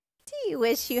you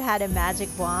wish you had a magic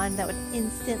wand that would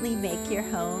instantly make your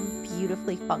home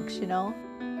beautifully functional?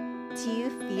 Do you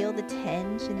feel the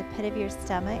tinge in the pit of your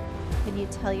stomach when you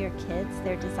tell your kids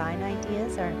their design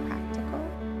ideas are impractical?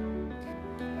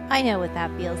 I know what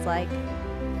that feels like.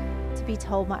 To be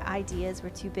told my ideas were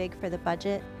too big for the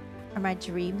budget or my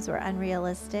dreams were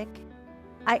unrealistic.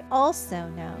 I also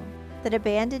know that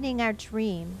abandoning our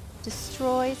dream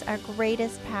destroys our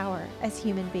greatest power as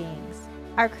human beings,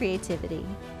 our creativity.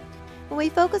 When we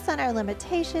focus on our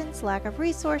limitations, lack of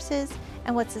resources,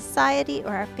 and what society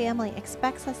or our family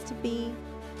expects us to be,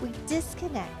 we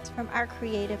disconnect from our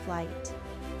creative light.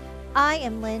 I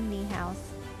am Lynn Niehaus,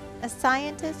 a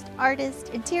scientist, artist,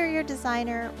 interior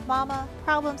designer, mama,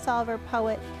 problem solver,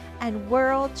 poet, and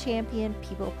world champion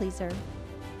people pleaser.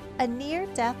 A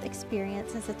near-death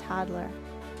experience as a toddler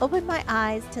opened my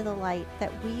eyes to the light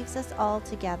that weaves us all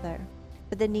together,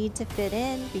 but the need to fit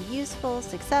in, be useful,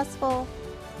 successful,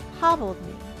 hobbled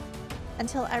me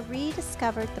until I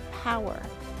rediscovered the power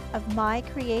of my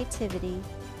creativity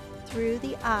through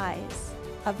the eyes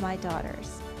of my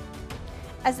daughters.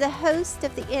 As the host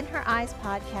of the In Her Eyes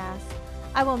podcast,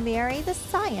 I will marry the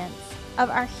science of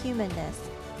our humanness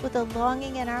with a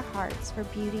longing in our hearts for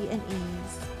beauty and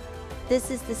ease.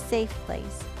 This is the safe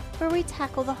place where we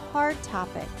tackle the hard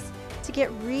topics to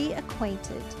get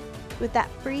reacquainted with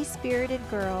that free-spirited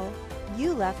girl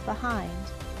you left behind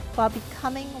while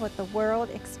becoming what the world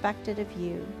expected of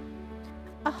you.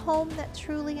 A home that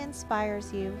truly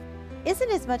inspires you isn't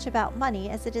as much about money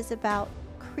as it is about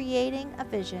creating a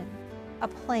vision, a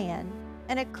plan,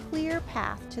 and a clear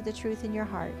path to the truth in your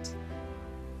heart.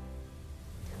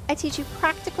 I teach you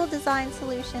practical design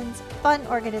solutions, fun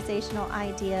organizational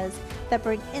ideas that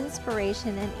bring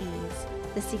inspiration and ease,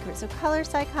 the secrets of color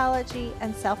psychology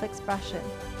and self-expression,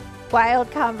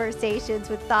 wild conversations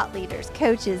with thought leaders,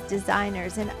 coaches,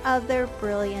 designers, and other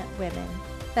brilliant women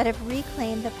that have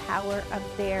reclaimed the power of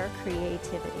their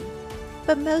creativity.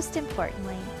 But most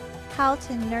importantly, how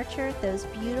to nurture those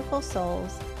beautiful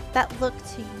souls that look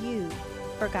to you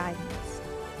for guidance.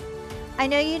 I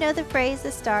know you know the phrase,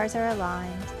 the stars are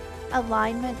aligned.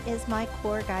 Alignment is my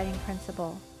core guiding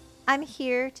principle. I'm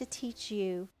here to teach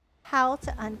you how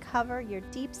to uncover your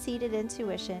deep-seated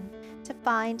intuition to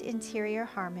find interior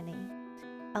harmony,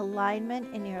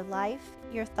 alignment in your life,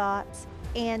 your thoughts,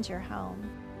 and your home.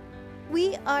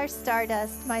 We are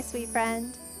stardust, my sweet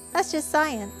friend. That's just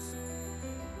science.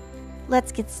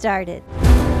 Let's get started.